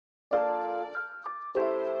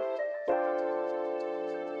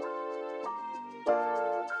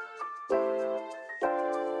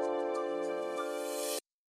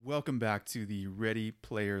Welcome back to the Ready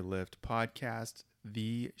Player Lift podcast,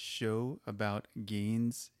 the show about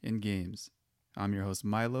gains in games. I'm your host,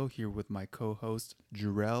 Milo, here with my co-host,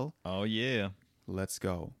 Jarrell. Oh, yeah. Let's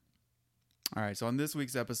go. All right, so on this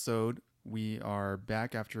week's episode, we are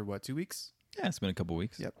back after, 2 weeks? Yeah, it's been a couple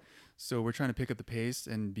weeks. Yep. So we're trying to pick up the pace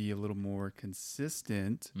and be a little more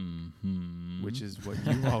consistent, which is what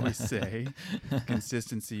you always say.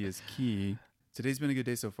 Consistency is key. Today's been a good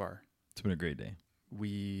day so far. It's been a great day.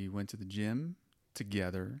 We went to the gym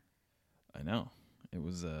together. I know. It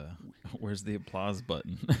was, where's the applause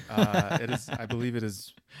button? It is, I believe it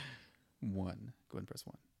is 1. Go ahead and press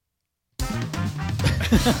 1.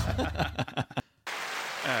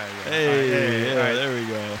 Hey, all right. there we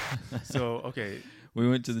go. So, okay. We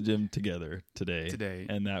went to the gym together today.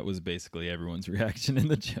 And that was basically everyone's reaction in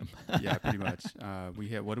the gym. Yeah, pretty much.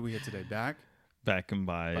 What do we hit today? Back and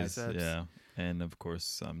biceps. Yeah. And of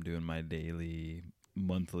course, I'm doing my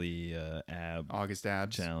monthly August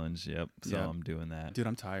abs challenge. Yep. So Yep. I'm doing that. Dude,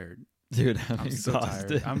 I'm tired. Dude, I'm so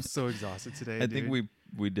exhausted. tired. I'm so exhausted today. I think we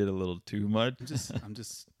did a little too much. I'm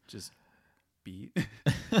just beat.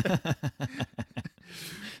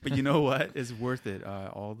 But you know what? It's worth it.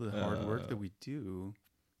 All the hard work that we do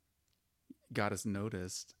got us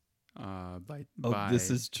noticed. This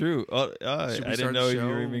is true. I didn't know you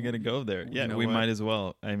were even going to go there. Yeah, You know we what? might as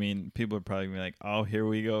well. I mean, people are probably gonna be like, oh, here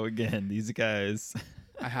we go again. These guys.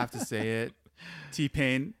 I have to say it.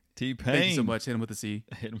 T-Pain. T-Pain. Thank you so much. Hit him with the C.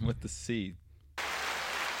 Hit him with the C.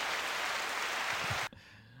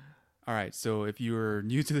 All right. So if you're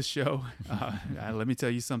new to the show, let me tell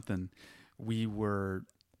you something. What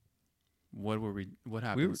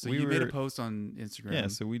happened? You made a post on Instagram. Yeah,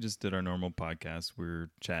 so we just did our normal podcast. We were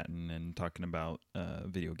chatting and talking about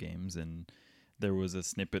video games, and there was a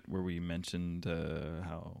snippet where we mentioned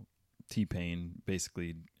how T-Pain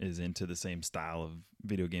basically is into the same style of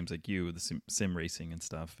video games like you, the sim racing and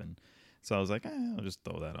stuff. And so I was like, I'll just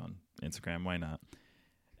throw that on Instagram. Why not?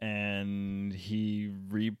 And he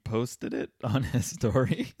reposted it on his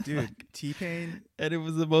story. Dude, T-Pain. And it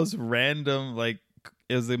was the most random,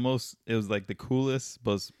 it was like the coolest,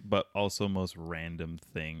 but also most random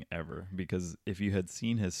thing ever. Because if you had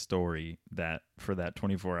seen his story for that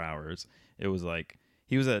 24 hours, it was like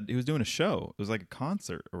he was doing a show. It was like a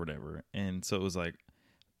concert or whatever. And so it was like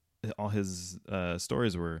all his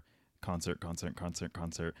stories were concert,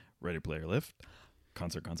 Ready Player Lift,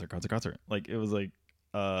 concert. Like it was like,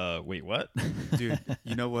 wait, what? Dude,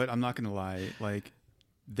 you know what? I'm not gonna lie. Like,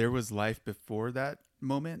 there was life before that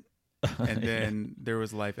moment. And then there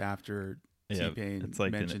was life after T-Pain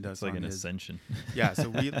mentioned us. It's like on an his ascension. Yeah,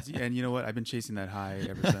 so and you know what? I've been chasing that high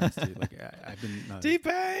ever since, dude. Like I've been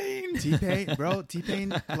T-Pain, bro.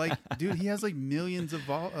 T-Pain, like, dude, he has like millions of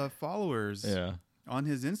followers. Yeah. On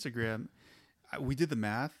his Instagram. We did the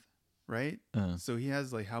math, right? So he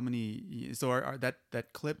has like how many? So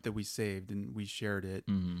that clip that we saved and we shared it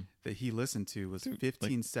that he listened to was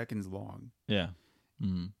 15 seconds long. Yeah.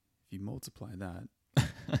 If you multiply that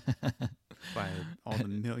by all the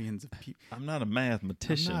millions of people. I'm not a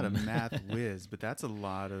mathematician. I'm not a math whiz, but that's a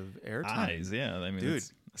lot of airtime. Eyes, yeah. I mean, dude,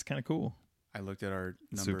 it's kind of cool. I looked at our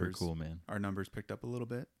numbers. Super cool, man. Our numbers picked up a little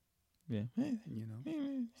bit. Yeah. You know,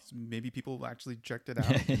 maybe people actually checked it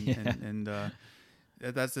out, and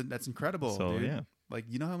that's incredible. So dude. yeah, like,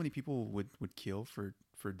 you know how many people would kill for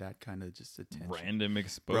that kind of just attention, random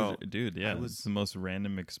exposure, bro, dude. Yeah, it's the most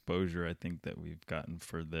random exposure I think that we've gotten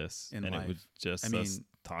for this, in and life. it was just us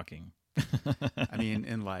talking. I mean,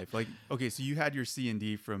 in life, like, okay, so you had your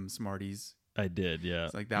C&D from Smarties. I did, yeah.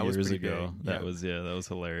 It's like that years was pretty ago. big. That was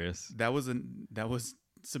hilarious. That was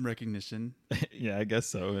some recognition. Yeah, I guess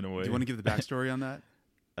so, in a way. Do you want to give the backstory on that?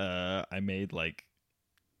 I made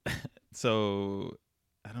so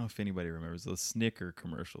I don't know if anybody remembers those Snicker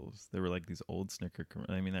commercials. They were like these old Snicker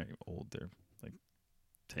commercials. I mean, they're old. They're like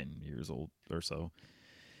 10 years old or so.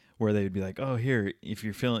 Where they would be like, oh, here, if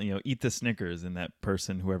you're feeling, eat the Snickers, and that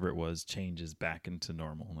person, whoever it was, changes back into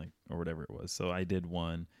normal, or whatever it was. So I did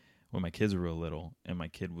one when my kids were real little, and my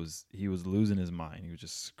kid was losing his mind. He was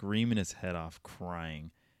just screaming his head off,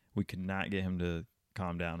 crying. We could not get him to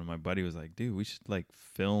calm down. And my buddy was like, dude, we should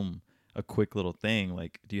film a quick little thing.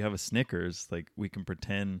 Like, do you have a Snickers? Like, we can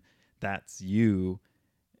pretend that's you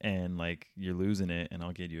and you're losing it, and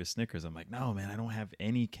I'll get you a Snickers. I'm like, no, man, I don't have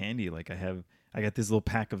any candy. Like, I got this little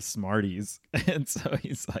pack of Smarties. And so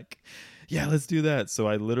he's like, yeah, let's do that. So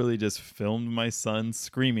I literally just filmed my son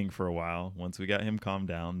screaming for a while. Once we got him calmed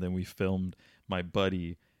down, then we filmed my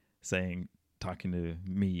buddy talking to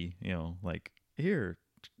me, here,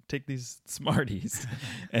 take these Smarties.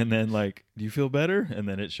 And then do you feel better? And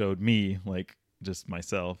then it showed me just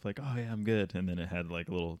myself, like, oh yeah, I'm good. And then it had like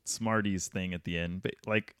a little Smarties thing at the end, but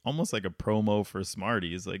like almost like a promo for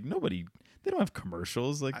Smarties. Like they don't have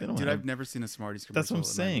commercials. Like they don't. I've never seen a Smarties commercial. That's what I'm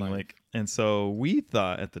saying. Like, and so we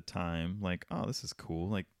thought at the time, like, oh, this is cool.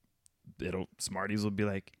 Like, Smarties will be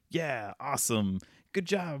like, yeah, awesome, good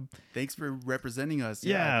job, thanks for representing us.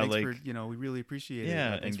 Yeah, thanks like, for, we really appreciate it.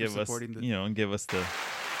 Yeah, and give us, and give us the,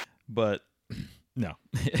 but. No,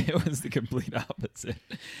 it was the complete opposite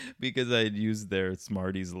because I had used their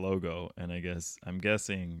Smarties logo, and I'm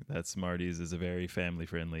guessing that Smarties is a very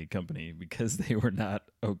family-friendly company because they were not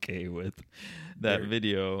okay with that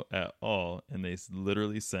video at all, and they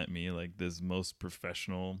literally sent me like this most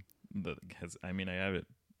professional. I have it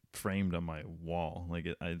framed on my wall. Like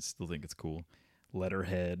I still think it's cool.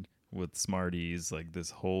 Letterhead with Smarties, like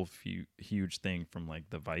this whole huge thing from like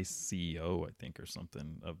the vice CEO, I think, or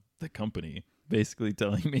something of the company. Basically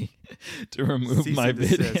telling me to remove my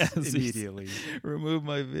video immediately. Remove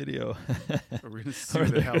my video. We're gonna sue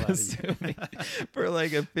the hell out of you for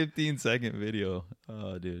like a 15-second video.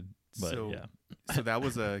 Oh, dude. But so that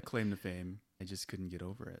was a claim to fame. I just couldn't get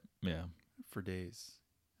over it. Yeah. For days,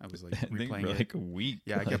 I was like replaying it like a week.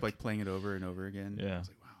 Yeah, I kept like playing it over and over again. Yeah. I was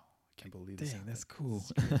like, wow, I can't believe this. Dang, that's cool.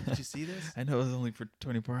 Did you see this? I know it was only for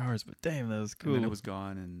 24 hours, but damn, that was cool. And then it was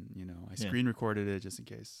gone, and I screen recorded it just in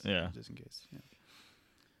case. Yeah. Just in case.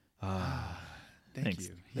 Yeah. Thanks.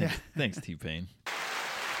 You. Thanks, T-Pain.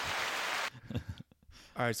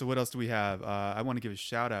 All right, so what else do we have? I want to give a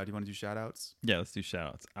shout out. Do you want to do shout outs? Yeah, let's do shout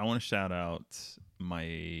outs. I want to shout out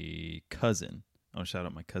my cousin. I want to shout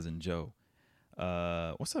out my cousin Joe.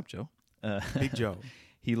 What's up, Joe? Big Joe.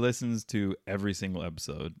 He listens to every single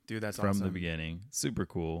episode. Dude, that's from awesome. the beginning. Super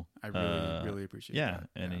cool. I really appreciate that.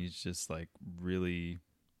 Yeah, and he's just like really,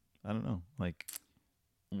 I don't know, like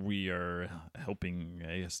we are helping,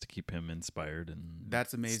 I guess, to keep him inspired and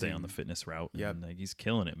that's amazing. Stay on the fitness route. Yeah, and like he's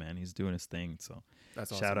killing it, man. He's doing his thing. So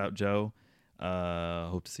that's awesome. Shout out, Joe.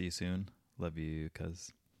 Hope to see you soon. Love you,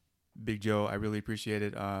 cuz. Big Joe, I really appreciate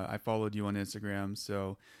it. I followed you on Instagram,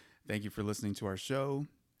 so thank you for listening to our show.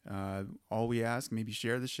 All we ask, maybe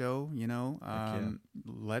share the show.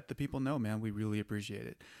 Let the people know, man. We really appreciate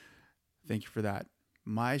it. Thank you for that.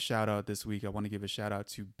 My shout out this week, I want to give a shout out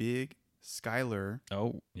to Big Skyler.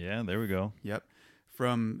 Oh, yeah, there we go. Yep.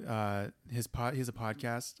 From he has a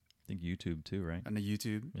podcast. I think YouTube too, right? On the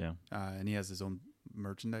YouTube. Yeah. And he has his own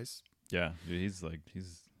merchandise. Yeah, dude, he's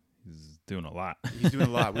doing a lot. He's doing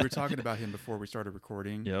a lot. We were talking about him before we started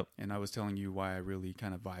recording. Yep. And I was telling you why I really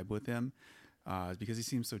kind of vibe with him. Because he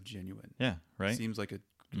seems so genuine. Yeah, right. Seems like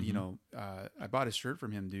I bought a shirt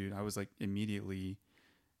from him, dude. I was like immediately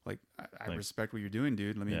like, I respect what you're doing,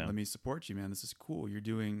 dude. Let me support you, man. This is cool. You're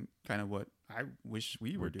doing kind of what I wish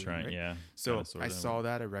we were doing. Right? Yeah. So I saw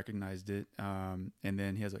that, I recognized it. And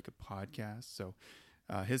then he has like a podcast. So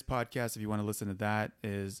his podcast, if you want to listen to that,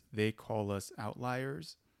 is They Call Us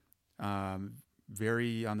Outliers.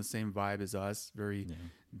 Very on the same vibe as us, very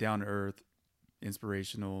down to earth,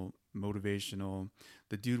 inspirational, motivational.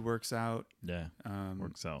 The dude works out. Yeah.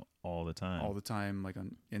 Works out all the time. All the time, like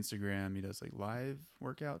on Instagram. He does like live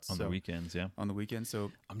workouts. On the weekends, yeah. On the weekends.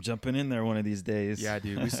 So I'm jumping in there one of these days. Yeah,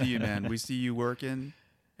 dude. We see you, man. We see you working,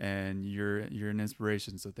 and you're an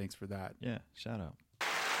inspiration. So thanks for that. Yeah. Shout out.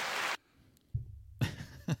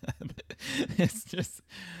 It's just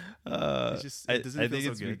I think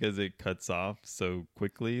it's good because it cuts off so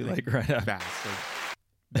quickly, like right after. Fast.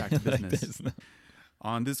 Back to business.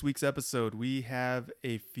 On this week's episode, we have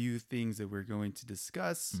a few things that we're going to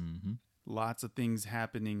discuss. Mm-hmm. Lots of things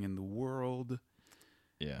happening in the world.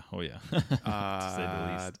 Yeah. Oh, yeah. To say the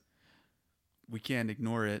least. We can't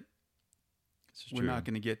ignore it. We're not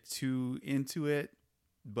going to get too into it,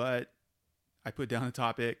 but I put down a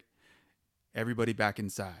topic. Everybody back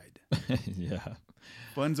inside. Yeah.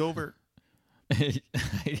 Fun's over.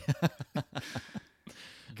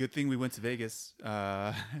 Good thing we went to Vegas.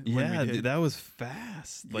 Dude, that was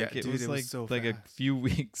fast. Like it was like so like fast. a few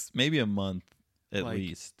weeks, maybe a month at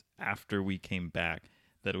least after we came back,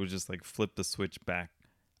 that it was just like flip the switch back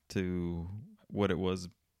to what it was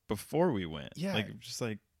before we went. Yeah, like just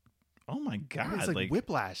like, oh my god, it was like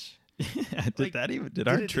whiplash. Yeah, did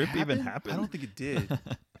our trip even happen? I don't think it did.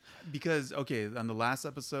 Because on the last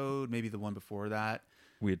episode, maybe the one before that,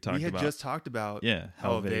 we had just talked about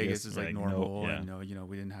how Vegas is like normal, and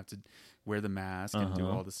we didn't have to wear the mask and do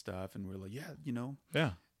all the stuff, and we're like,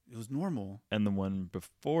 it was normal. And the one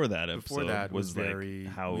before that episode was very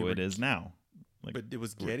like how it is now, like, but it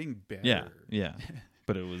was getting better. Yeah.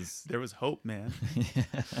 But it was there was hope, man.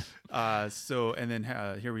 So and then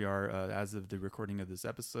here we are as of the recording of this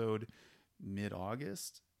episode,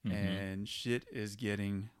 mid-August, and shit is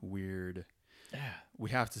getting weird. we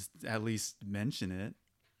have to at least mention it.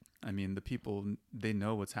 I mean, the people, they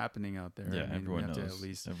know what's happening out there. Yeah, I mean, everyone knows. At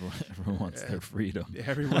least, everyone wants their freedom.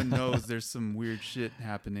 Everyone knows there's some weird shit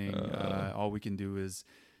happening. All we can do is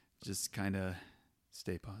just kind of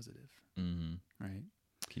stay positive, right?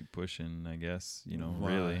 Keep pushing, I guess.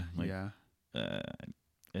 Really.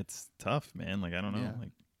 It's tough, man. Like, I don't know.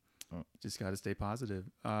 Yeah. Just got to stay positive.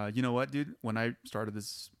 You know what, dude? When I started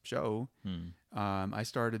this show, I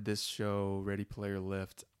started this show, Ready Player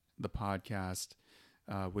Lift, the podcast,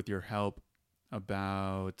 with your help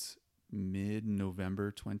about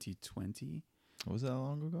mid-November 2020. Was that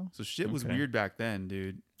long ago? So shit was weird back then,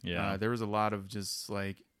 dude. Yeah. There was a lot of just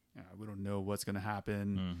like, we don't know what's going to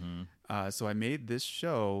happen. So I made this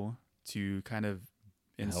show to kind of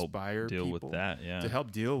inspire deal people with that, to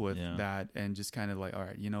help deal with that, and just kind of like, all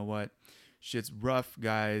right, you know what? Shit's rough,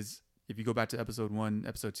 guys. If you go back to episode 1,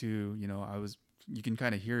 episode 2, you can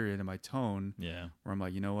kind of hear it in my tone. Yeah. Where I'm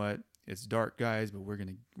like, you know what? It's dark, guys, but we're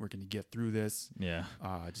gonna get through this. Yeah.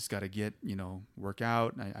 Just gotta get, work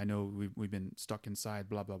out. I know we've been stuck inside,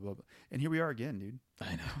 blah blah blah, and here we are again, dude.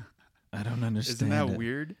 I know. I don't understand. Isn't that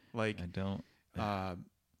weird? Like, I don't. I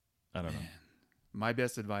don't know. My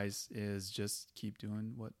best advice is just keep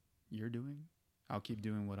doing what you're doing. I'll keep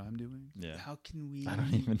doing what I'm doing. Yeah. How can we? I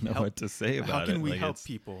don't even know what to say about it. How can we help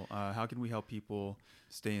people? How can we help people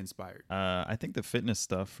stay inspired? I think the fitness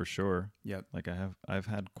stuff for sure. Yep. Like I've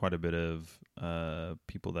had quite a bit of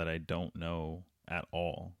people that I don't know at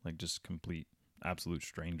all, like just complete absolute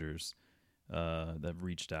strangers that have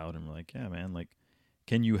reached out and were like, yeah, man, like,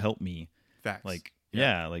 can you help me? Facts. Like,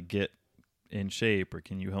 like get in shape, or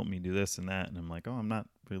can you help me do this and that? And I'm like, oh, I'm not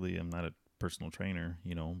a personal trainer,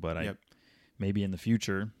 but I maybe in the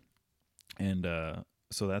future. And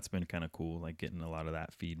so that's been kind of cool, like getting a lot of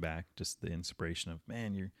that feedback, just the inspiration of,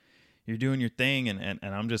 man, you're doing your thing, and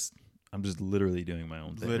I'm just literally doing my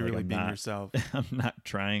own thing. Literally like, being yourself. I'm not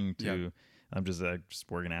trying to. I'm just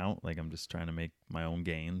working out. Like, I'm just trying to make my own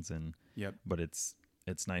gains, and but it's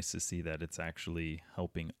nice to see that it's actually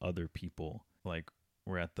helping other people. Like,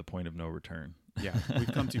 we're at the point of no return. Yeah,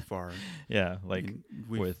 we've come too far. Yeah, like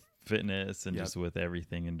with fitness and just with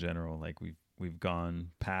everything in general. Like we've gone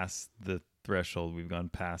past the threshold. We've gone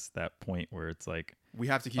past that point where it's like we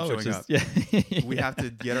have to keep showing up. Yeah. We have to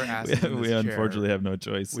get our asses in this We unfortunately have no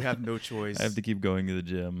choice. We have no choice. I have to keep going to the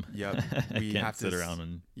gym. Yep. We can't sit around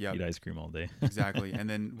and eat ice cream all day. Exactly. And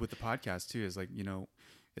then with the podcast too, is like,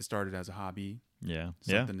 it started as a hobby. Yeah.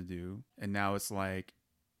 Something to do. And now it's like,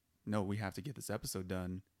 no, we have to get this episode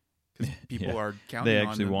done because people are counting on it. They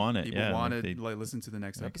actually want it. People want to listen to the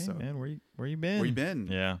next episode. Man, where you been? Where you been?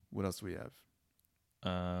 Yeah. What else do we have?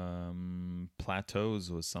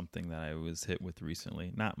 Plateaus was something that I was hit with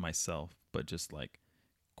recently. Not myself, but just like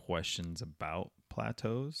questions about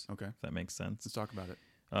plateaus. Okay. If that makes sense. Let's talk about it.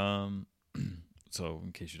 So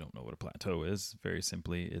in case you don't know what a plateau is, very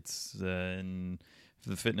simply, it's in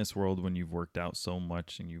the fitness world when you've worked out so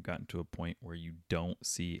much and you've gotten to a point where you don't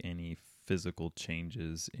see any physical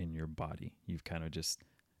changes in your body. You've kind of just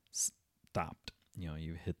stopped.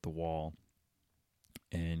 You hit the wall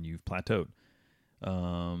and you've plateaued.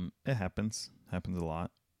 It happens a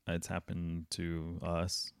lot. It's happened to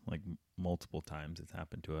us like multiple times. It's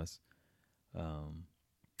happened to us.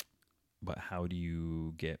 But how do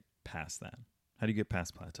you get past that? How do you get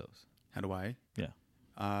past plateaus? How do I? Yeah.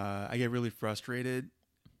 I get really frustrated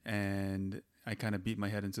and I kind of beat my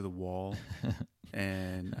head into the wall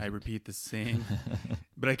and I repeat the same,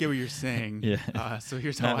 but I get what you're saying. Yeah. So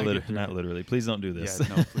here's how I get through not it. literally. Please don't do this.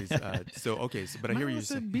 Yeah, no, please. But I hear what you're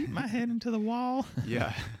saying. Beat my head into the wall.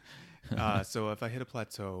 Yeah. So if I hit a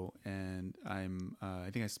plateau and I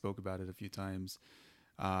think I spoke about it a few times,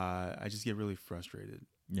 I just get really frustrated.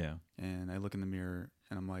 Yeah. And I look in the mirror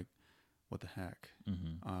and I'm like, what the heck?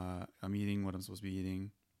 Mm-hmm. I'm eating what I'm supposed to be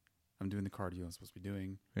eating. I'm doing the cardio I'm supposed to be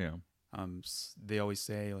doing. Yeah. They always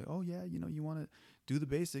say like, oh yeah, you want to do the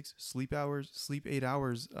basics, sleep 8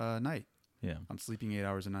 hours a night. Yeah. I'm sleeping 8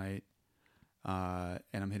 hours a night. And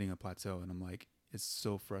I'm hitting a plateau and I'm like, it's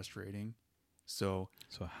so frustrating. So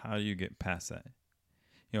how do you get past that?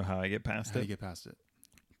 How I get past it? How do you get past it?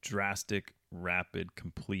 Drastic, rapid,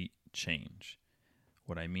 complete change.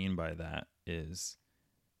 What I mean by that is,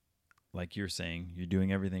 like you're saying, you're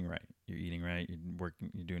doing everything right. You're eating right. You're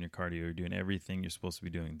working. You're doing your cardio. You're doing everything you're supposed to be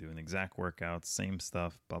doing. Doing the exact workouts, same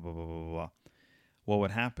stuff. Blah blah blah blah blah. Well,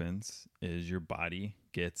 what happens is your body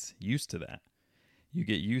gets used to that. You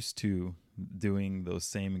get used to doing those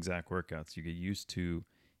same exact workouts. You get used to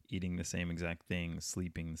eating the same exact thing,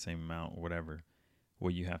 sleeping the same amount, or whatever.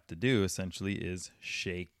 What you have to do essentially is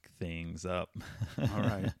shake things up. All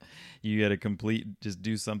right. You got to just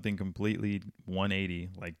do something completely 180.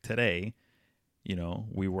 Like today,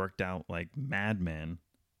 we worked out like madmen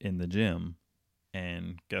in the gym,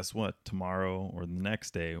 and guess what? Tomorrow or the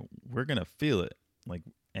next day, we're going to feel it.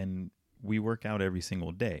 And we work out every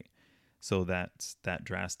single day. So that's that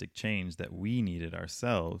drastic change that we needed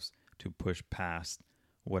ourselves to push past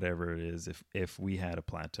whatever it is if we had a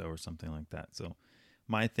plateau or something like that. So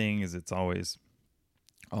my thing is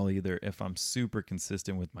I'll either, if I'm super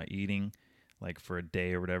consistent with my eating, like for a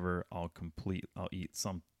day or whatever, I'll eat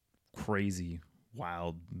some crazy,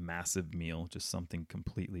 wild, massive meal, just something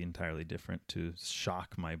completely entirely different to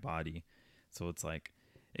shock my body. So it's like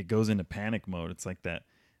it goes into panic mode. It's like that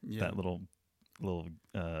little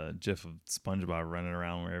gif of SpongeBob running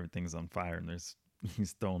around where everything's on fire and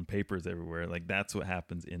he's throwing papers everywhere. Like that's what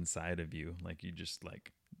happens inside of you. Like you just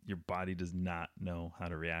like your body does not know how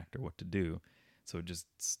to react or what to do. So it just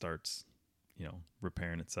starts,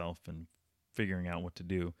 repairing itself and figuring out what to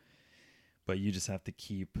do. But you just have to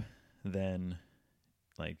keep then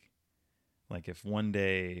like if one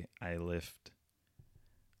day I lift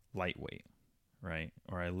lightweight, right?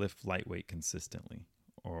 Or I lift lightweight consistently,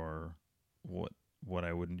 or what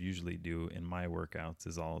I would usually do in my workouts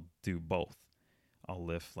is I'll do both. I'll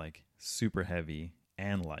lift like super heavy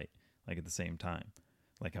and light, like at the same time,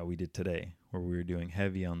 like how we did today, where we were doing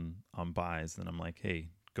heavy on buys. Then I'm like, hey,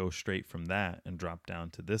 go straight from that and drop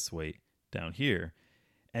down to this weight down here.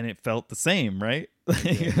 And it felt the same, right?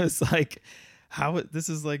 It was like, this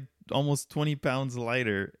is like almost 20 pounds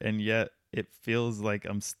lighter, and yet it feels like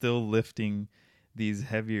I'm still lifting these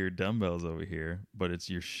heavier dumbbells over here, but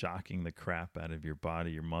you're shocking the crap out of your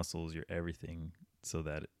body, your muscles, your everything, so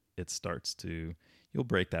that you'll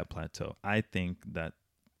break that plateau. I think that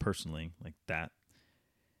personally, like that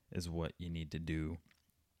is what you need to do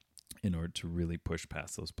in order to really push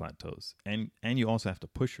past those plateaus. And you also have to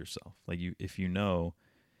push yourself. Like if you're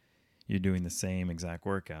doing the same exact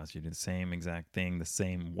workouts, you do the same exact thing the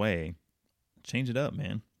same way, change it up,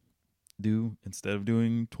 man. Instead of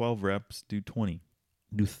doing 12 reps, do 20,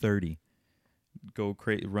 do 30. Go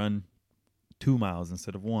run 2 miles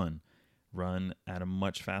instead of 1. Run at a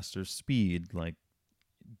much faster speed. Like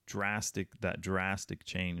that drastic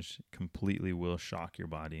change completely will shock your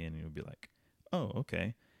body, and you'll be like, oh,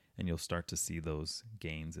 okay. And you'll start to see those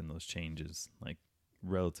gains and those changes like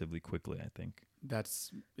relatively quickly, I think.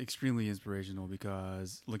 That's extremely inspirational,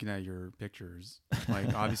 because looking at your pictures,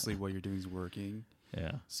 like obviously what you're doing is working.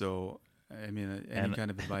 Yeah. So, I mean, any kind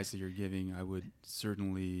of advice that you're giving, I would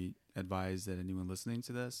certainly advise that anyone listening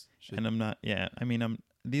to this should. And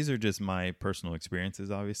these are just my personal experiences.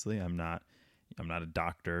 Obviously, I'm not a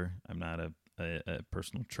doctor. I'm not a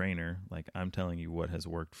personal trainer. Like, I'm telling you what has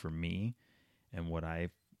worked for me and what I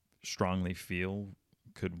strongly feel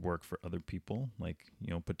could work for other people, like,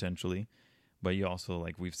 potentially. But you also,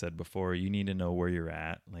 like we've said before, you need to know where you're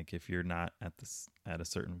at. Like if you're not at a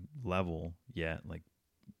certain level yet, like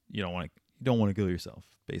you don't want to kill yourself,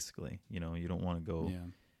 basically. You don't want to go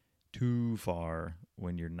too far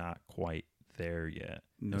when you're not quite there yet.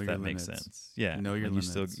 If that makes sense. Yeah. Know your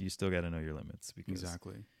limits. You still got to know your limits, because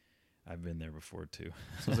exactly. I've been there before too.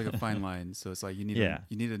 So it's like a fine line. So it's like you need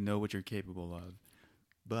to know what you're capable of,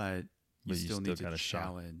 but you still need to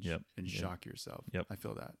challenge and shock yourself. Yep. I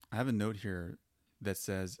feel that. I have a note here that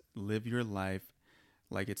says, live your life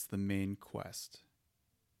like it's the main quest,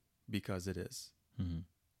 because it is. Mm-hmm.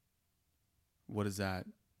 What does that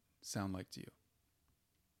sound like to you?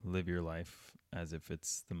 Live your life as if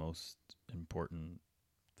it's the most important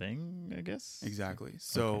thing, I guess. Exactly.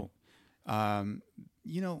 So, okay.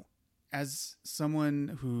 As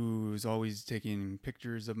someone who's always taking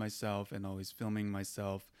pictures of myself and always filming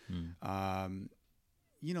myself,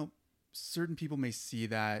 certain people may see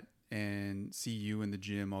that and see you in the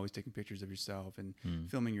gym always taking pictures of yourself and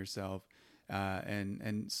filming yourself.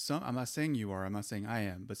 And some, I'm not saying you are, I'm not saying I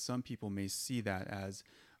am, but some people may see that as,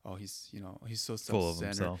 oh, he's so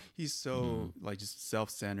self-centered. He's so like just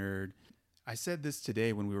self-centered. I said this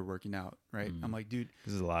today when we were working out, right? I'm like, dude,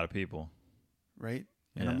 this is a lot of people, right?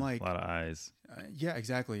 And I'm like, a lot of eyes. Yeah,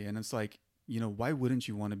 exactly. And it's like, why wouldn't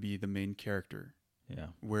you want to be the main character? Yeah.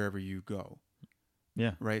 Wherever you go.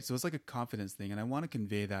 Yeah. Right. So it's like a confidence thing. And I want to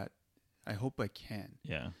convey that. I hope I can.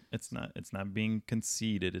 Yeah. It's not being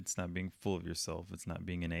conceited. It's not being full of yourself. It's not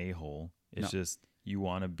being an a-hole. It's just, you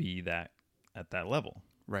want to be that at that level.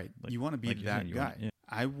 Right. Like, you want to be that guy.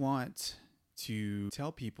 I want to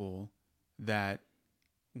tell people that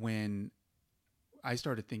when I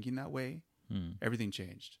started thinking that way, everything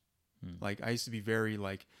changed. Like I used to be very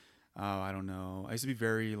like, I don't know. I used to be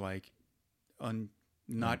very like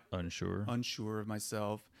unsure of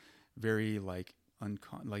myself. very like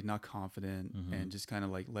like not confident, and just kind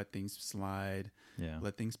of like let things slide,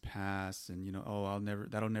 let things pass, and you know,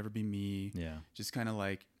 that'll never be me. Just kind of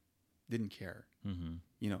like didn't care,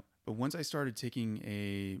 you know. But once I started taking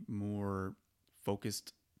a more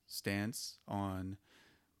focused stance on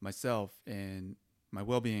myself and my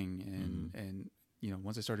well-being, and you know,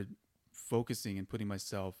 once I started focusing and putting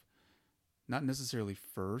myself not necessarily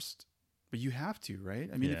first, but you have to, right?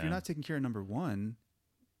 I mean, if you're not taking care of number one,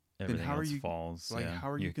 everything then how are you falls. Like, how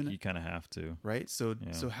are you gonna? You kind of have to, right? So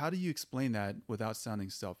how do you explain that without sounding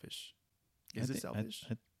selfish? Is it selfish?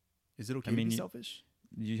 Is it okay to be selfish?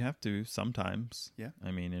 You have to sometimes. Yeah.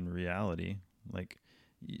 I mean, in reality, like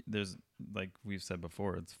there's, like we've said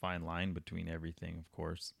before, it's a fine line between everything. Of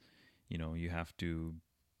course, you know, you have to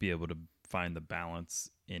be able to find the balance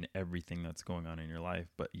in everything that's going on in your life.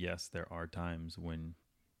 But yes, there are times when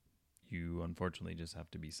you unfortunately just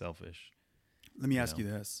have to be selfish. Let me ask you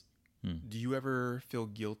this. Do you ever feel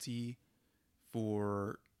guilty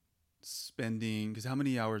for spending, because how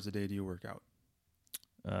many hours a day do you work out?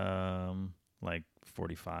 Like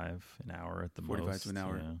 45 an hour at the 45 most. To an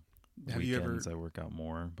hour. Yeah. Weekends I work out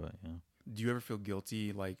more, but yeah. Do you ever feel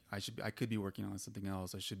guilty, like I could be working on something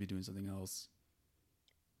else, I should be doing something else?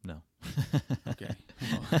 No. Okay.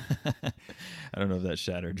 Well. I don't know if that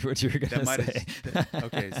shattered what you were going to say.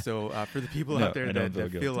 Okay, so for the people out there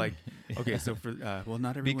that feel like, okay, so for well,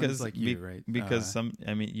 not everyone's like you, right? Because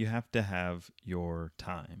you have to have your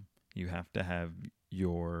time. You have to have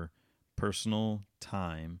your personal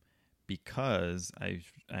time, because I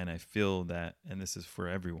feel that, and this is for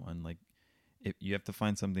everyone, like if you have to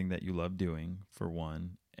find something that you love doing, for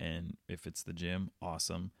one, and if it's the gym,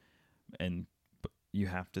 awesome, and you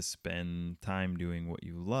have to spend time doing what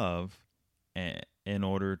you love in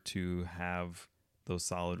order to have those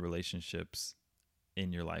solid relationships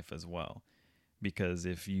in your life as well. Because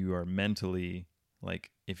if you are mentally,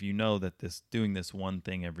 like, if you know that doing this one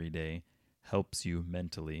thing every day helps you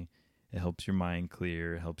mentally, it helps your mind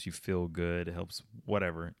clear, it helps you feel good, it helps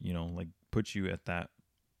whatever, you know, like puts you at that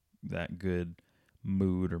good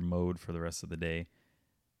mood or mode for the rest of the day.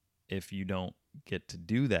 If you don't get to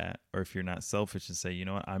do that, or if you're not selfish and say, you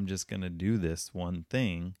know what, I'm just going to do this one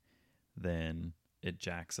thing, then it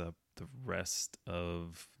jacks up the rest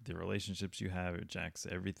of the relationships you have. It jacks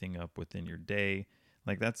everything up within your day.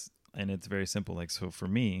 Like and it's very simple. Like, so for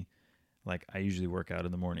me, like I usually work out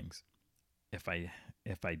in the mornings. If I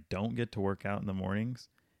don't get to work out in the mornings,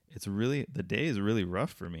 the day is really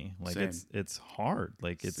rough for me. Like it's hard.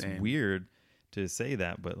 Like it's weird to say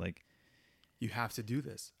that, but like, you have to do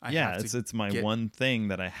this. It's my one thing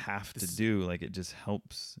that I have to do. Like it just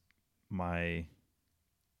helps my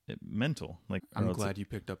mental. Like I'm glad you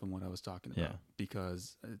picked up on what I was talking about,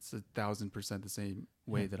 because it's 1,000% the same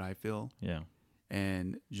way that I feel. Yeah.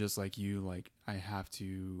 And just like you, like I have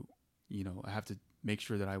to make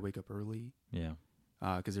sure that I wake up early. Yeah.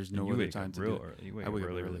 Because there's no other time to do it. You wake up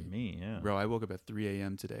earlier than me. Yeah. Bro, I woke up at 3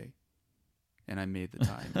 a.m. today, and I made the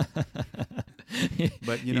time.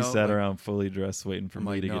 But you sat around fully dressed waiting for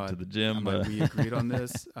me to get to the gym. But we agreed on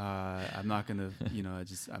this. I'm not gonna,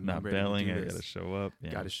 I'm not bailing. I gotta show up.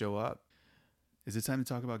 Yeah. Gotta show up. Is it time to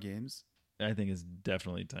talk about games? I think it's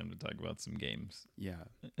definitely time to talk about some games. Yeah.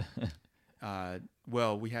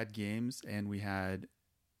 Well, we had games, and we had,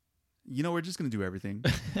 we're just gonna do everything.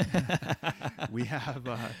 We have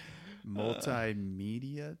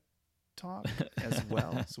multimedia talk as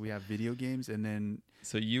well. So we have video games, and then.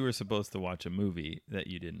 So you were supposed to watch a movie that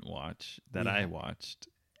you didn't watch that I watched,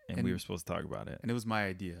 and we were supposed to talk about it. And it was my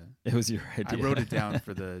idea. It was your idea. I wrote it down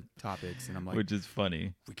for the topics, and I'm like, which is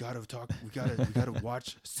funny. We gotta talk. We gotta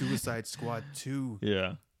watch Suicide Squad 2.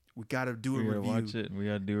 Yeah. We gotta do a review. We gotta watch it, and we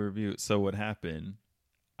gotta do a review. So what happened?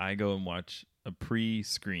 I go and watch a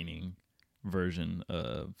pre-screening version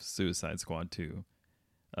of Suicide Squad 2.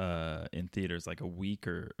 In theaters, like a week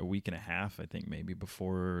and a half, I think, maybe,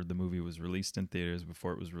 before the movie was released in theaters,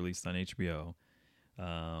 before it was released on HBO.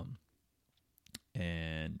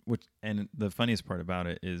 And the funniest part about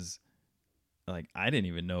it is, like, I didn't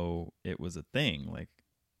even know it was a thing. Like,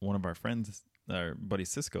 one of our friends, our buddy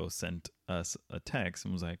Cisco, sent us a text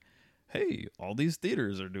and was like, hey, all these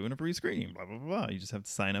theaters are doing a pre-screening, blah, blah, blah. You just have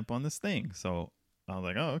to sign up on this thing. So I was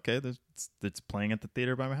like, oh, okay, it's playing at the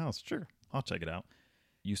theater by my house. Sure, I'll check it out.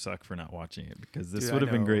 You suck for not watching it, because this would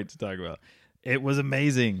have been great to talk about. It was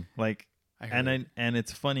amazing. Like, and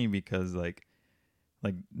it's funny because like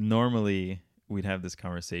normally we'd have this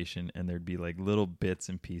conversation and there'd be like little bits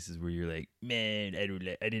and pieces where you're like, man,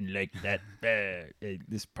 I didn't like that.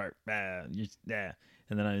 This part, and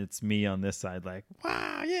then it's me on this side like,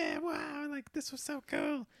 wow, like this was so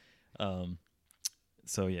cool.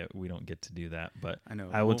 So yeah, we don't get to do that. But I know.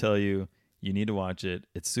 I will tell you, you need to watch it.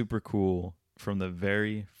 It's super cool. From the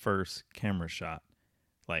very first camera shot,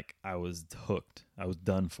 like I was hooked. I was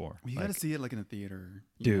done for. You got to see it like in a theater,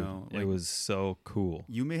 dude. It was so cool.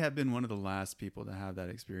 You may have been one of the last people to have that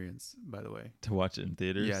experience, by the way. To watch it in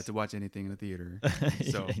theaters? Yeah, to watch anything in a theater.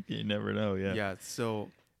 So you never know. Yeah. Yeah.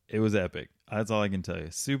 So it was epic. That's all I can tell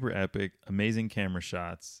you. Super epic. Amazing camera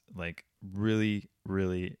shots. Like really,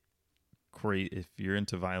 really great. If you're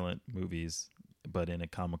into violent movies, but in a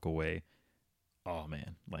comical way. Oh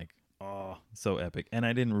man, like. Oh, so epic. And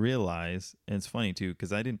I didn't realize, and it's funny too,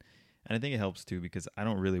 because I think it helps too, because I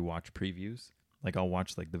don't really watch previews. Like I'll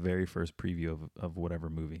watch like the very first preview of whatever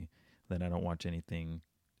movie. Then I don't watch anything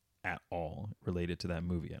at all related to that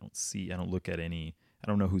movie. I don't look at any, I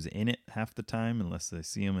don't know who's in it half the time unless I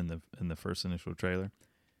see them in the first initial trailer.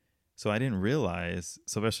 So I didn't realize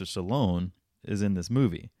Sylvester Stallone is in this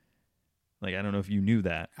movie. Like, I don't know if you knew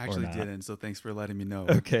that. I actually didn't, so thanks for letting me know.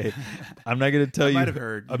 Okay. I'm not going to tell you. I might have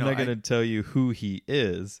heard. I'm not going to tell you who he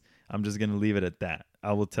is. I'm just going to leave it at that.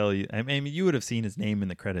 I will tell you. I mean, you would have seen his name in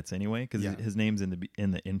the credits anyway, because his name's in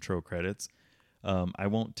the intro credits. I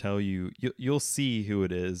won't tell you. You'll see who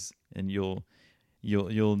it is, and you'll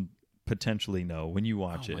potentially know when you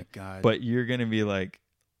watch it. Oh my God. But you're going to be like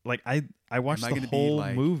I watched the whole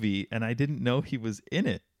movie, and I didn't know he was in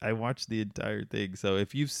it. I watched the entire thing. So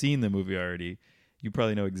if you've seen the movie already, you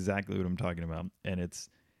probably know exactly what I'm talking about. And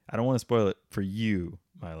I don't want to spoil it for you,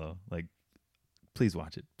 Milo. Like, please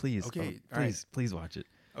watch it. Please. Okay. Please watch it.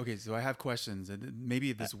 Okay. So I have questions, and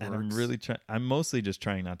maybe this works. And I'm mostly just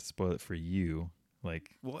trying not to spoil it for you.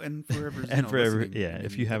 Like, well, and for whoever's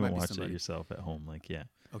if you haven't watched it yourself at home, like, yeah.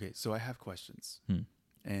 Okay. So I have questions.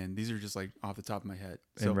 And these are just like off the top of my head.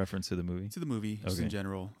 So, in reference to the movie? To the movie, just in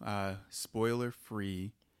general. Spoiler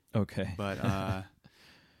free. Okay. But,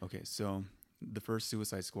 okay, so the first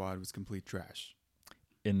Suicide Squad was complete trash.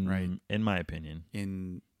 In my opinion.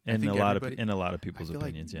 In a lot of people's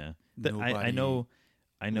opinions, yeah. I know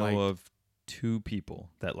of 2 people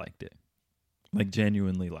that liked it. Like,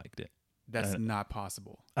 genuinely liked it. That's not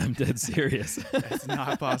possible. I'm dead serious. That's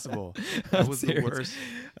not possible. That was the worst.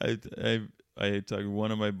 I talked to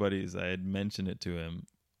one of my buddies. I had mentioned it to him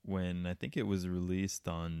when I think it was released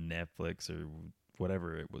on Netflix or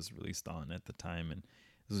whatever it was released on at the time, and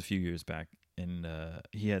it was a few years back. And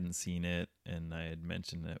he hadn't seen it, and I had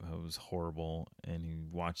mentioned that it was horrible, and he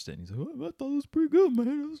watched it, and he's like, "Oh, I thought it was pretty good, man.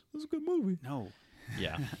 It was a good movie." No.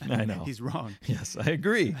 Yeah, I know. He's wrong. Yes, I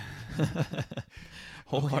agree.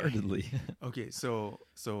 Wholeheartedly. Okay, so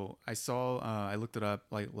I saw, I looked it up,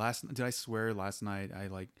 like did I swear last night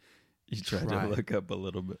You tried to look up a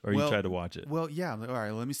little bit, or you tried to watch it. Well, yeah. All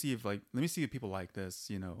right, let me see if people like this.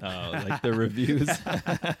 Like the reviews.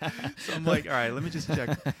 So I'm like, all right, let me just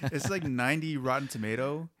check. It's like 90 Rotten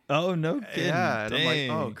Tomato. Oh no, kidding. Yeah, and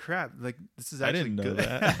dang. I'm like, oh crap, like this is actually I didn't know good.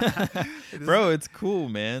 that, bro. It's cool,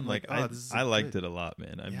 man. Like I liked it a lot,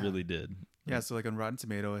 man. I really did. Yeah, so like on Rotten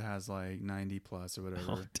Tomato, it has like 90 plus or whatever.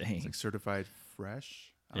 Oh dang, it's like certified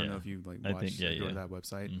fresh. I don't know if you like watch go to that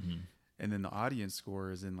website. Mm-hmm. And then the audience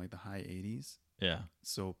score is in like the high 80s. Yeah.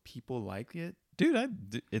 So people like it.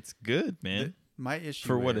 Dude, it's good, man. My issue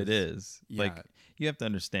for what it is. Yeah. Like, you have to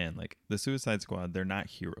understand, like, the Suicide Squad, they're not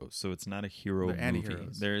heroes. So it's not a hero movie.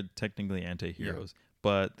 Anti-heroes. They're technically anti-heroes. Yeah.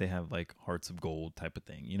 But they have, like, hearts of gold type of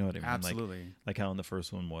thing. You know what I mean? Absolutely. Like how in the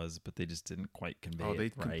first one was, but they just didn't quite convey it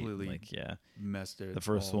right. Completely like, yeah. messed it. The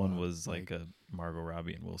first one was like a Margot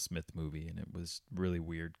Robbie and Will Smith movie. And it was really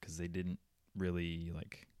weird because they didn't really,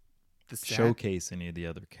 like... showcase any of the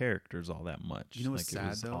other characters all that much. You know what's sad, it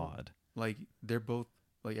was though? odd. Like, they're both,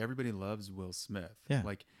 like, everybody loves Will Smith. Yeah,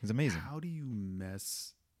 like, he's amazing. How do you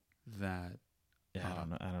mess that up?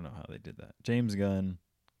 I don't know how they did that. James Gunn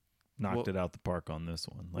knocked it out the park on this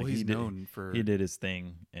one. Like, he's known for... He did his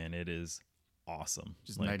thing, and it is awesome.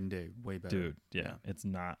 Just night and day, way better. Dude, yeah. It's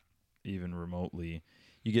not even remotely...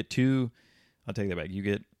 You get 2... I'll take that back. You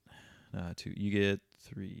get 2... You get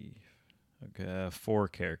 3... Okay, 4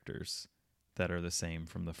 characters that are the same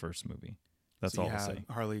from the first movie. That's all I'll say.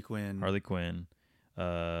 Harley Quinn,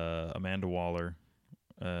 Amanda Waller,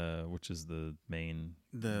 which is the main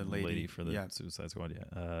lady for the Suicide Squad.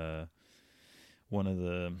 Yeah,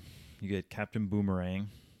 you get Captain Boomerang.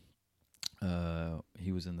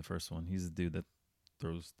 He was in the first one. He's the dude that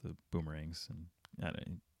throws the boomerangs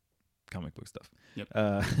and comic book stuff. Yep.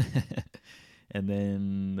 And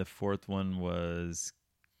then the 4th one was.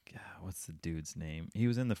 What's the dude's name? He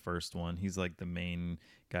was in the first one. He's like the main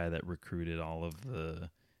guy that recruited all of the.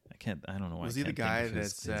 I don't know why. Was he the guy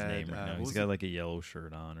that said? His name right now. He's got like a yellow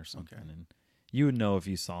shirt on or something, and you would know if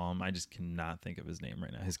you saw him. I just cannot think of his name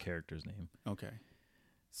right now. His character's name. Okay.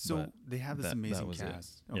 So they have this amazing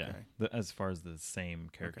cast. Okay. Yeah, as far as the same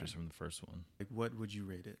characters from the first one. Like, what would you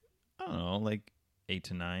rate it? I don't know, like 8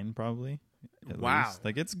 to 9 probably. Wow. Least.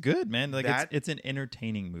 Like, it's good, man. Like, it's an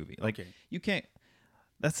entertaining movie. Like, you can't.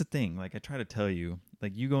 That's the thing. Like, I try to tell you,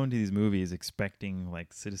 like, you go into these movies expecting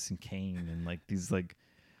like Citizen Kane and like these like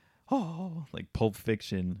Pulp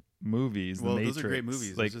Fiction movies. Well, the Matrix. Those are great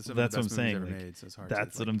movies. Like, that's what I'm saying. Like, made, so it's hard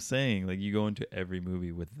that's what I'm saying. Like, you go into every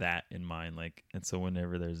movie with that in mind. Like, and so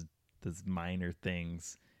whenever there's minor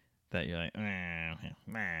things that you're like, I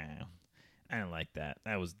don't like that.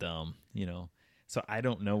 That was dumb. You know. So I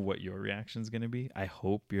don't know what your reaction is going to be. I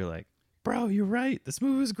hope you're like, bro, you're right. This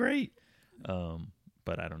movie was great.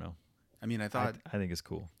 But I don't know. I mean, I think it's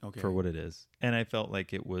cool for what it is. And I felt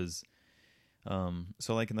like it was,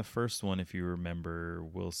 so like in the first one, if you remember,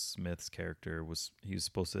 Will Smith's character he was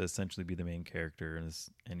supposed to essentially be the main character,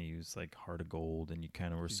 and he was like Heart of Gold, and you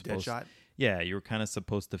kind of were supposed Deadshot? Yeah, you were kind of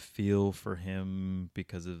supposed to feel for him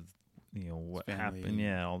because of, what happened.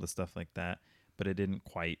 Yeah, all the stuff like that. But it didn't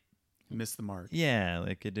quite miss the mark. Yeah,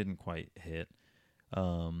 like it didn't quite hit.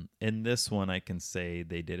 In this one, I can say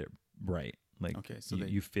they did it right. Like, so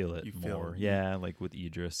you feel it more. Yeah, like with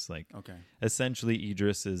Idris. Like, essentially,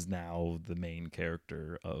 Idris is now the main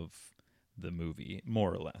character of the movie,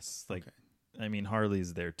 more or less. Like, I mean,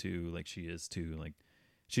 Harley's there too. Like, she is too. Like,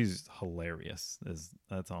 she's hilarious.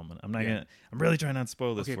 That's all I'm not gonna. I'm really trying not to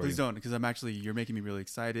spoil this. Okay, please don't, because you're making me really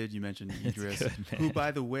excited. You mentioned Idris, who,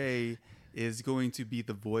 by the way, is going to be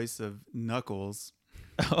the voice of Knuckles.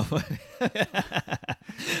 Oh,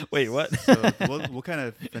 wait, what? So we'll kind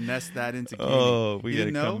of finesse that into gaming. Oh, we got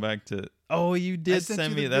to come back to. Oh, you did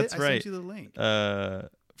send me. That's right. I sent you the link.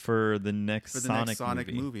 For the next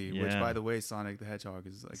Sonic movie, which, by the way, Sonic the Hedgehog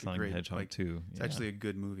is like Sonic a great the Hedgehog 2. It's actually a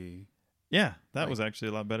good movie. Yeah, that was actually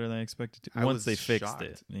a lot better than I expected to. Once they fixed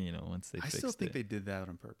it, once they fixed it. I still think they did that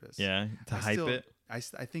on purpose. Yeah, to hype it. I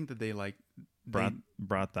think that they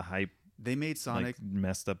brought the hype. They made Sonic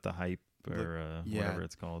messed up the hype or whatever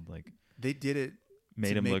it's called. Like, they did it.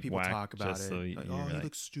 Made him look whack, talk about just it. so he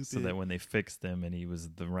looks stupid. So that when they fixed him and he was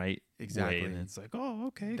the right way, and it's like, oh,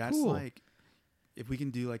 okay, that's cool. Like, if we can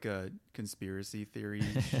do like a conspiracy theory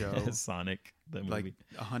show, Sonic the movie, like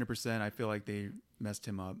 100%, I feel like they messed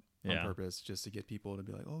him up on purpose just to get people to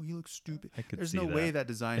be like, oh, he looks stupid. There's no way that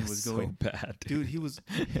design was going so bad, dude. He was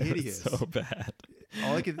hideous, so bad.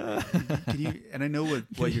 All I can you, and I know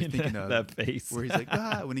what you're thinking of, that face where he's like,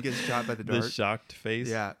 when he gets shot by the dart, the shocked face.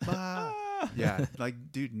 Yeah. Yeah,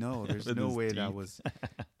 like, dude, no, there's no way teeth. That was.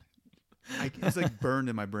 It's like burned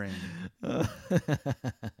in my brain.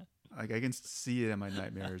 Like, I can see it in my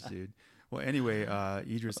nightmares, dude. Well, anyway,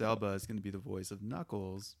 Idris Elba is going to be the voice of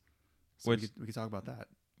Knuckles. So we could talk about that.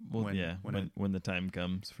 Well, when the time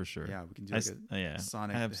comes, for sure. Yeah, we can do like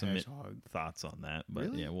Sonic. I have some Hedgehog thoughts on that, but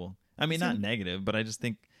really? Yeah, well, I mean, not negative, but I just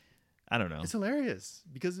think. I don't know. It's hilarious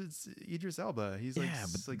because it's Idris Elba. He's like,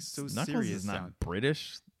 like so Knuckles serious. Is not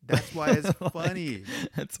British. That's why it's funny.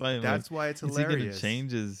 That's why it's hilarious. Is he gonna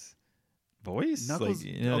change his voice? Knuckles.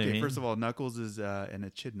 Like, what I mean? First of all, Knuckles is an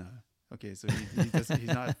echidna. Okay, so he's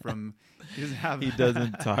not from. He doesn't have. He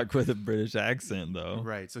doesn't talk with a British accent, though.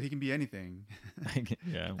 Right, so he can be anything.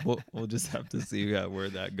 Yeah, we'll just have to see where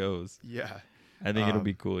that goes. Yeah, I think it'll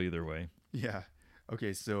be cool either way. Yeah.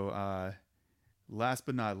 Okay, so. Last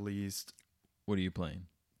but not least, what are you playing?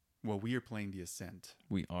 Well, we are playing The Ascent.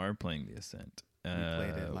 We are playing The Ascent. We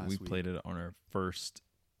played it last week. We played it on our first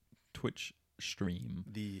Twitch stream.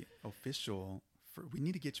 The official. We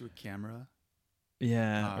need to get you a camera.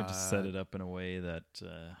 Yeah, or just set it up in a way that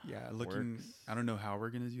works. I don't know how we're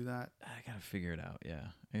gonna do that. I gotta figure it out. Yeah,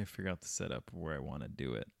 I gotta figure out the setup where I want to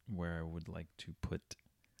do it, where I would like to put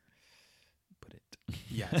it.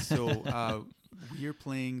 Yeah. So we are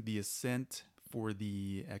playing The Ascent for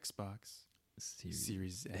the Xbox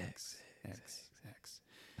Series X.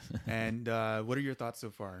 And what are your thoughts so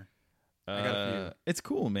far? I got a few. It's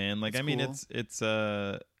cool, man. Like, I mean,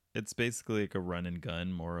 it's basically like a run and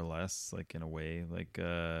gun, more or less, like, in a way. Like,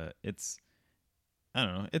 it's, I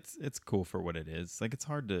don't know. It's cool for what it is. Like, it's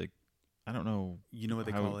hard to, I don't know. You know what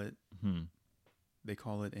they call it? They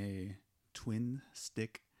call it a twin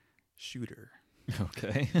stick shooter.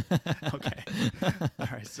 Okay. Okay. All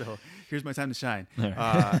right. So here's my time to shine.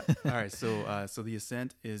 All right. So The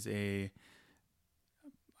Ascent is a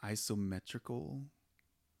isometrical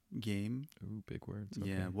game. Ooh, big words. Okay.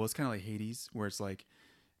 Yeah. Well, it's kind of like Hades, where it's like,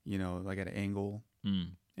 like at an angle,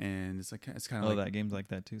 and it's kind of like that game's like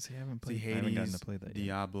that too. See, I haven't played. Hades, I haven't gotten to play that yet.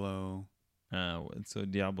 Diablo. So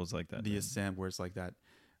Diablo's like that. The Ascent, where it's like that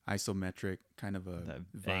isometric kind of a that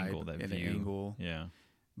vibe angle, that and view. Angle. Yeah.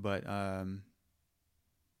 But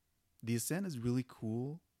The Ascent is really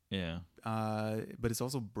cool. Yeah. But it's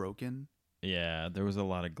also broken. Yeah, there was a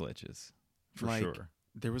lot of glitches. For sure.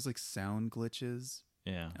 There was like sound glitches.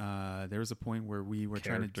 Yeah. There was a point where we were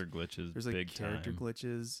character glitches. There's like big character time.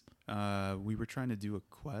 glitches. We were trying to do a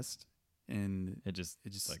quest, and it just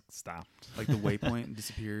like stopped. Like the waypoint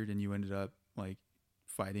disappeared, and you ended up like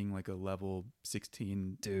fighting like a level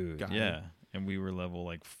 16 guy. Yeah, and we were level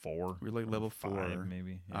like 4. We were like level 4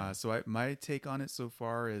 maybe. Yeah. So my take on it so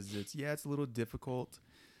far is it's a little difficult.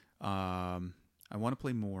 I want to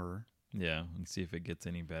play more. Yeah, and see if it gets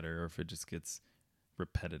any better or if it just gets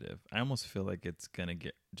repetitive. I almost feel like it's gonna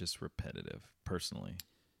get just repetitive personally.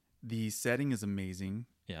 The setting is amazing.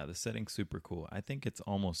 Yeah, the setting's super cool. I think it's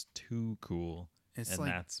almost too cool, and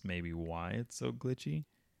that's maybe why it's so glitchy.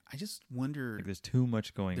 I just wonder. Like, there's too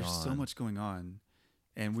much going on. There's so much going on,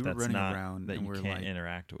 and we were running around that and you can't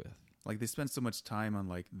interact with. Like they spent so much time on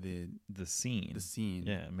like the scene.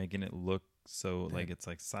 Yeah, making it look so like it's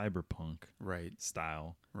like cyberpunk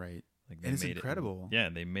style. Right. Like and it's incredible.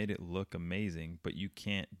 They made it look amazing, but you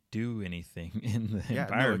can't do anything in the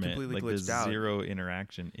environment. No, it completely there's out. Zero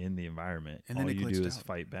interaction in the environment. And all then you do is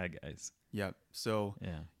fight bad guys. Yep. So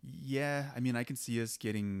I mean, I can see us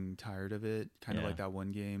getting tired of it. Kind of like that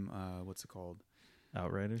one game. What's it called?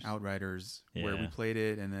 Outriders, where we played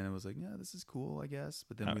it, and then it was like, yeah, this is cool, I guess.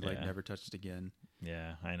 But then we never touched it again.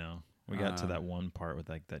 Yeah, I know. We got to that one part with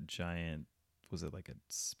like that giant. Was it like a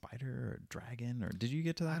spider or a dragon, or did you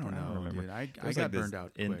get to that? I don't know. Remember? Dude, I got like burned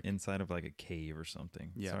out quick. Inside of like a cave or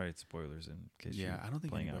something. Yeah. Sorry, it's spoilers in case you're I don't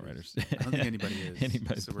think playing Outriders. I don't think anybody is.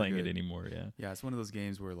 Anybody's playing it anymore. Yeah. Yeah, it's one of those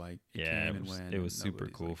games where like it was super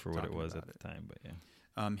cool for what it was at the time. But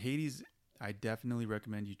yeah, Hades, I definitely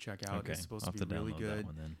recommend you check out. Okay. It's supposed to be really good.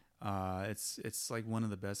 It's like one of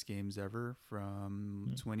the best games ever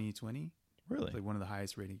from 2020. Really, it's like one of the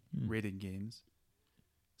highest rated games.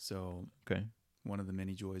 So one of the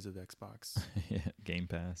many joys of Xbox. Game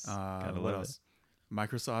Pass. What else?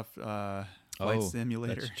 Microsoft Flight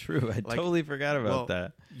Simulator. That's true. I totally forgot about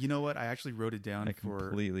that. You know what? I actually wrote it down. I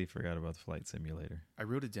completely forgot about the Flight Simulator. I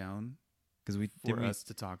wrote it down because us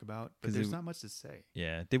to talk about, but there's not much to say.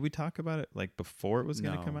 Yeah. Did we talk about it like before it was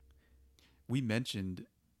going to come out? We mentioned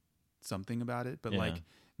something about it, but like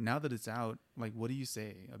now that it's out, like, what do you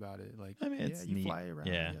say about it? Like, I mean, it's you neat. fly around,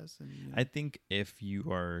 I guess. And, I think if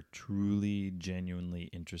you are truly, genuinely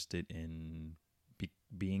interested in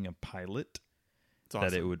being a pilot,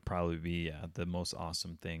 that it would probably be the most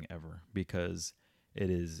awesome thing ever, because it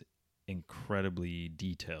is incredibly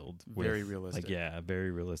detailed. Very realistic. Like, very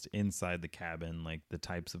realistic inside the cabin, like the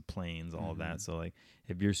types of planes, all of that. So, like,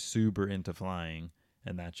 if you're super into flying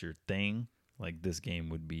and that's your thing, like, this game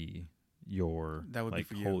would be your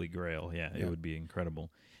holy grail. It would be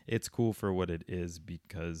incredible. It's cool for what it is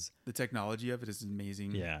because the technology of it is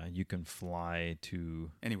amazing. You can fly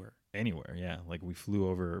to anywhere. Like, we flew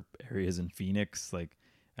over areas in Phoenix. Like,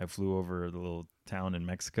 I flew over the little town in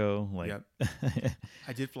Mexico. Like,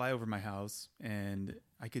 I did fly over my house, and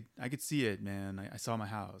I could see it, man. I saw my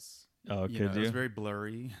house. Oh, could you? It was very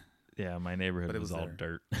blurry. Yeah, my neighborhood was all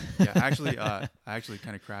dirt. Actually, I actually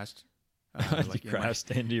kind of crashed. Like, you crashed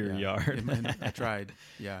into your yard. I tried.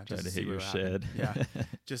 Tried to hit your shed.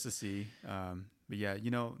 Just to see. But yeah,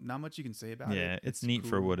 not much you can say about it. Yeah, it's neat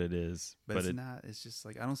for what it is. But it's not. It's just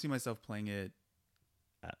like I don't see myself playing it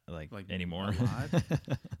like anymore. A lot.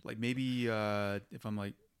 Like maybe if I'm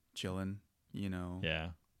like chilling,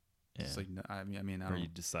 Yeah. It's like I mean, or you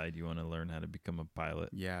decide you want to learn how to become a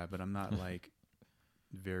pilot. Yeah, but I'm not like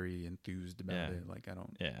very enthused about it. Like, I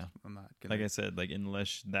don't. Yeah. I'm not gonna. Like I said, like,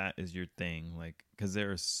 unless that is your thing, like, because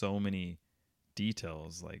there are so many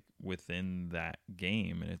details like within that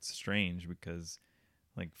game, and it's strange because,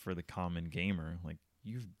 like, for the common gamer, like,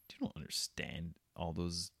 you don't understand all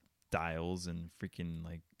those dials and freaking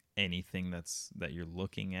like anything that you're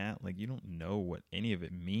looking at. Like, you don't know what any of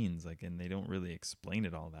it means. Like, and they don't really explain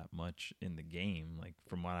it all that much in the game. Like,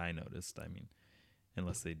 from what I noticed, I mean,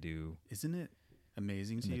 unless they do. Isn't it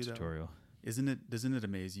amazing to you tutorial? Doesn't it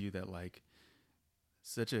amaze you that, like,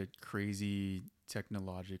 such a crazy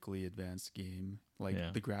technologically advanced game,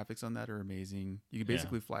 like the graphics on that are amazing. You can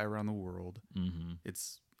basically fly around the world.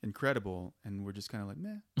 It's incredible, and we're just kind of like,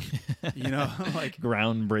 meh. Like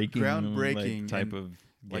groundbreaking type of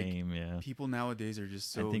game. People nowadays are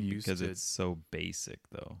just so I think used because to it's so basic,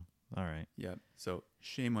 though. All right. Yeah. So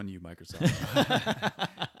shame on you, Microsoft.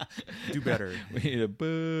 Do better. We need a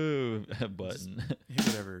boo button. Hit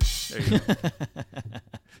whatever. There you go.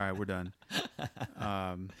 All right, we're done.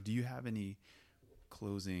 Do you have any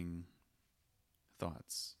closing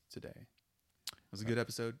thoughts today? It was a good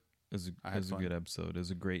episode. It was a good episode. It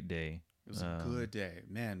was a great day. It was a good day,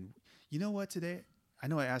 man. You know what? Today, I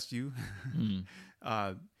know I asked you,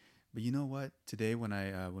 but you know what? Today when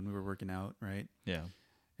we were working out, right? Yeah.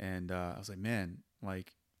 And I was like, man,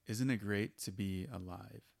 like, isn't it great to be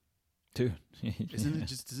alive, dude? Isn't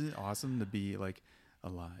it awesome to be like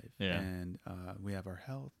alive? Yeah. And we have our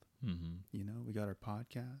health. Mm-hmm. You know, we got our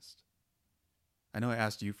podcast. I know I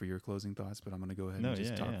asked you for your closing thoughts, but I'm gonna go ahead and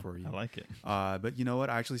just talk for you. I like it. But you know what?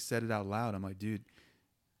 I actually said it out loud. I'm like, dude,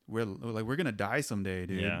 we're gonna die someday,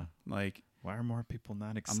 dude. Yeah. Like, why are more people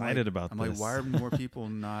not excited about this? I'm like, why are more people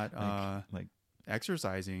not like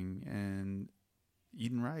exercising and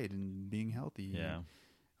eating right and being healthy? Yeah.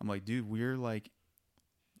 I'm like, dude,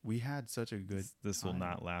 we had such a good This will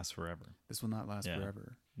not last forever. This will not last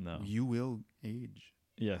forever. No. You will age.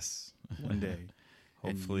 Yes. One day.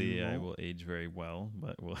 Hopefully I will age very well,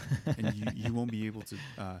 but we'll and you won't be able to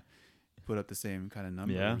put up the same kind of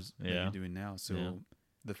numbers that you're doing now. So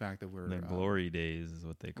the fact that we're the glory days is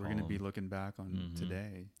what they call we're going to be looking back on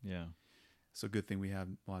today. Yeah. So good thing we have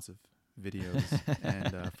lots of videos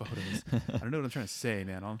and photos. I don't know what I'm trying to say,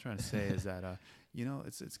 man. All I'm trying to say is that you know,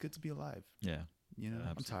 it's good to be alive. Yeah. You know,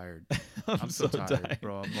 absolutely. I'm tired. I'm so tired,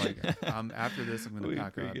 bro. I'm like, after this, I'm gonna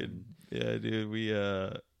pack up. Yeah, dude.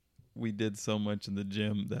 We did so much in the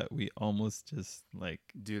gym that we almost just like.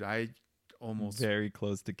 Dude, I almost very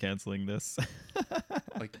close to canceling this.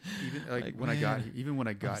 like when I got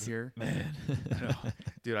here, man.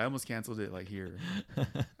 Dude, I almost canceled it like here.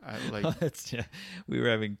 We were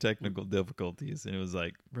having technical difficulties, and it was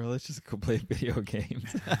like, bro, let's just go play video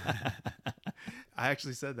games. I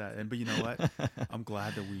actually said that, but you know what? I'm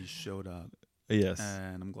glad that we showed up. Yes,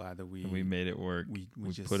 and I'm glad that we made it work.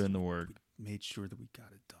 We just put in the work. We made sure that we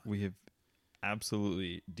got it done. We have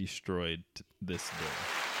absolutely destroyed this day.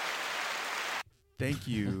 Thank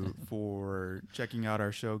you for checking out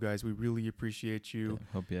our show, guys. We really appreciate you. Yeah,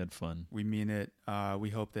 hope you had fun. We mean it. We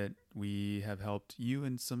hope that we have helped you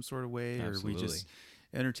in some sort of way, Absolutely. or we just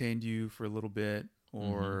entertained you for a little bit,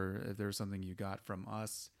 or if there's something you got from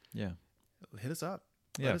us. Yeah. Hit us up.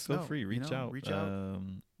 Feel free. Reach out.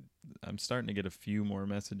 I'm starting to get a few more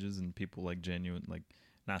messages and people like genuine, like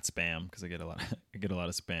not spam, because I get a lot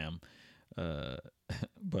of spam.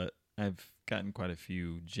 But I've gotten quite a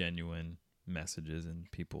few genuine messages and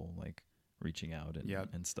people like reaching out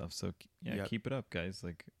and stuff. So keep it up, guys.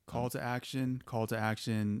 Like call to action.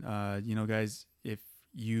 You know, guys, if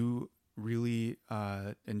you really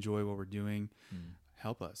enjoy what we're doing,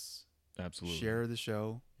 help us. Absolutely. Share the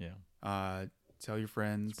show. Yeah. Tell your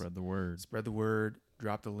friends. Spread the word.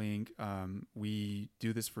 Drop the link. We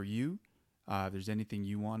do this for you. If there's anything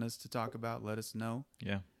you want us to talk about, let us know.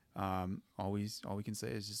 Yeah. All we can say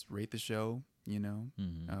is just rate the show. You know,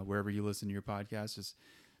 wherever you listen to your podcast, just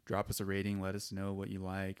drop us a rating. Let us know what you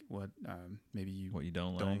like, what maybe what you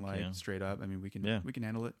don't like. Yeah. Straight up. I mean, we can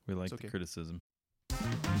handle it. We like the criticism.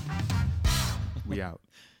 We out.